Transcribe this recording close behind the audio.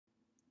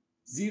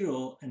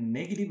Zero and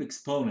negative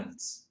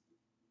exponents.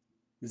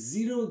 The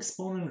zero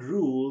exponent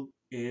rule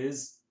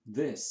is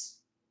this: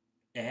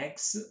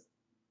 x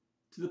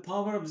to the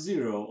power of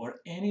 0,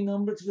 or any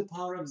number to the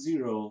power of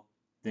 0,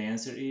 the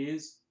answer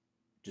is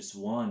just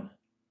 1.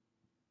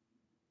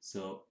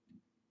 So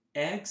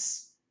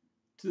x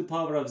to the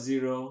power of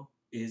 0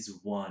 is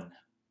 1.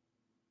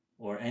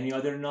 Or any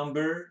other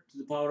number to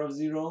the power of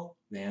 0,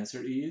 the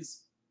answer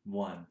is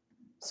 1.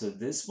 So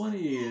this one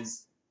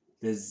is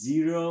the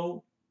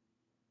zero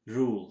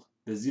rule,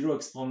 the zero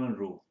exponent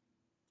rule.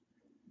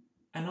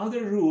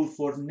 Another rule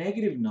for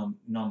negative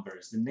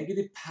numbers, the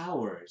negative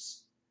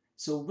powers.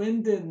 So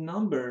when the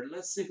number,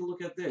 let's take a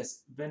look at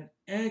this. When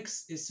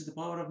x is to the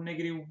power of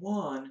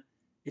 -1,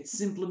 it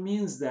simply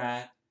means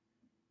that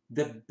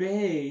the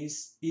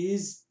base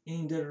is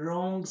in the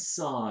wrong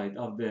side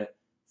of the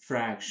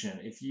fraction.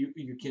 If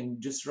you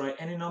can just write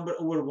any number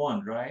over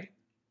 1, right?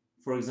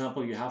 For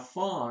example, you have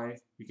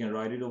 5, you can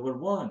write it over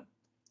 1.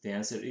 The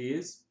answer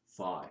is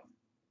 5.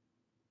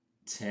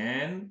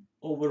 10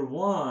 over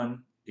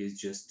 1 is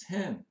just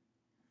 10.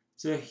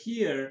 So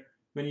here,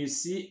 when you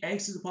see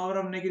x to the power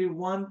of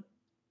 -1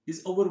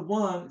 is over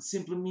 1, it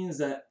simply means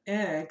that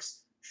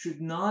x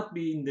should not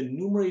be in the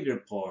numerator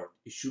part.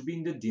 It should be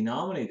in the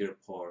denominator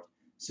part.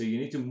 So you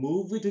need to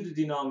move it to the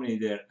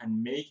denominator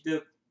and make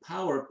the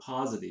power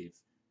positive.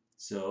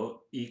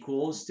 So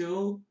equals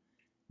to,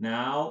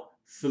 now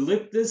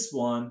flip this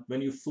one.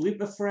 When you flip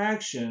a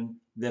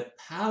fraction, the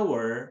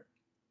power,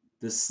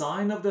 the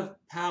sign of the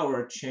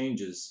power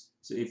changes.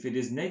 So if it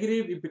is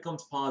negative, it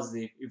becomes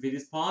positive. If it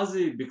is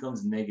positive, it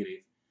becomes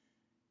negative.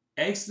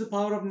 X to the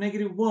power of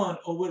 -1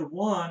 over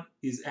 1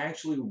 is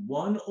actually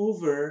 1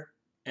 over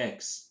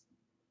x,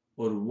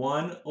 or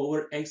 1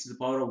 over x to the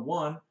power of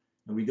 1,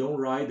 and we don't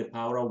write the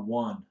power of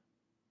 1.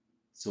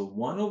 So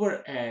 1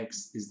 over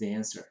x is the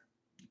answer.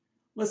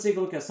 Let's take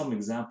a look at some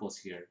examples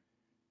here.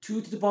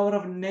 2 to the power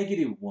of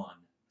 -1.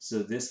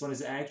 So this one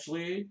is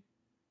actually,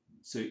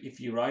 so if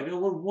you write it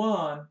over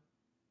 1,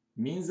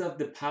 means that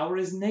the power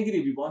is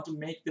negative. You want to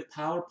make the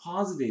power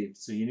positive.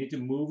 So you need to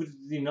move it to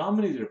the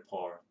denominator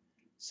part.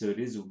 So it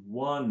is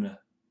 1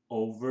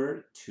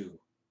 over 2.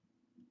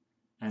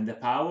 And the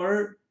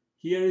power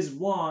here is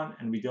 1,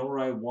 and we don't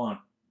write 1.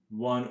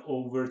 1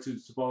 over 2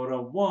 to the power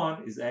of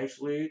 1 is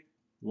actually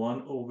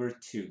 1 over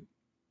 2.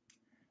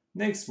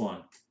 Next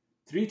one.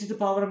 3 to the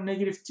power of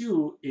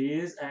 -2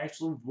 is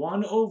actually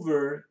 1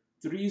 over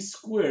 3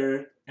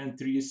 squared, and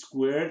 3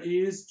 squared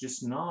is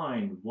just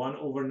 9. 1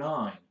 over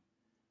 9.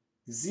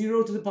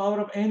 0 to the power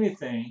of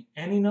anything,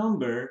 any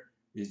number,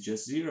 is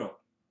just 0.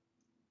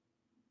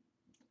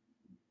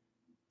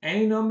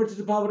 Any number to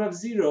the power of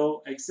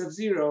 0 except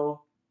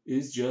 0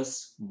 is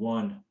just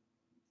 1.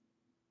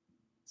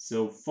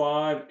 So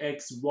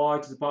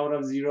 5xy to the power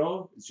of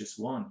 0 is just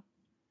 1.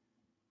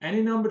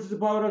 Any number to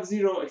the power of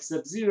 0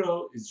 except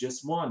 0 is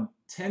just 1.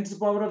 10 to the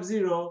power of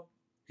 0,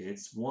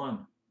 it's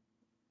 1.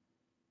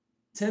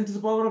 10 to the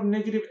power of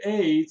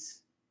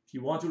 -8, if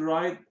you want to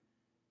write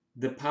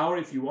the power,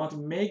 if you want to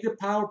make the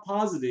power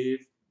positive,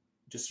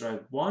 just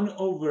write 1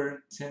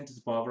 over 10 to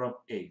the power of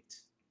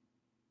 8.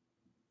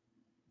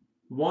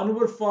 1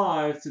 over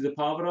 5 to the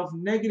power of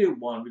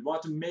 -1. We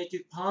want to make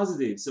it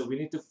positive, so we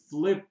need to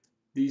flip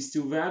these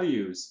two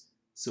values.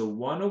 So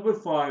 1 over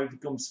 5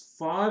 becomes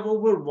 5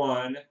 over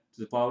 1 to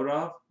the power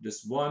of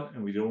just 1,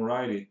 and we don't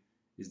write it.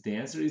 The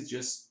answer is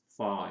just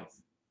 5.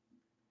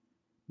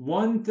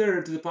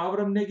 1/3 to the power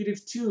of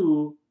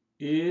 -2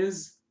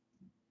 is,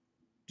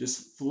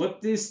 just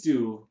flip these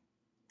two.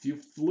 If you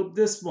flip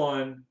this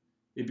one,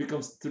 it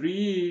becomes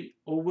 3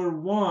 over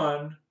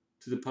 1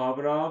 to the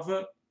power of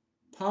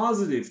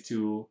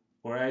 +2,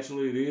 or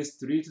actually it is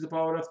 3 to the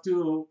power of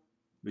 2,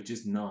 which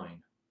is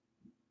 9.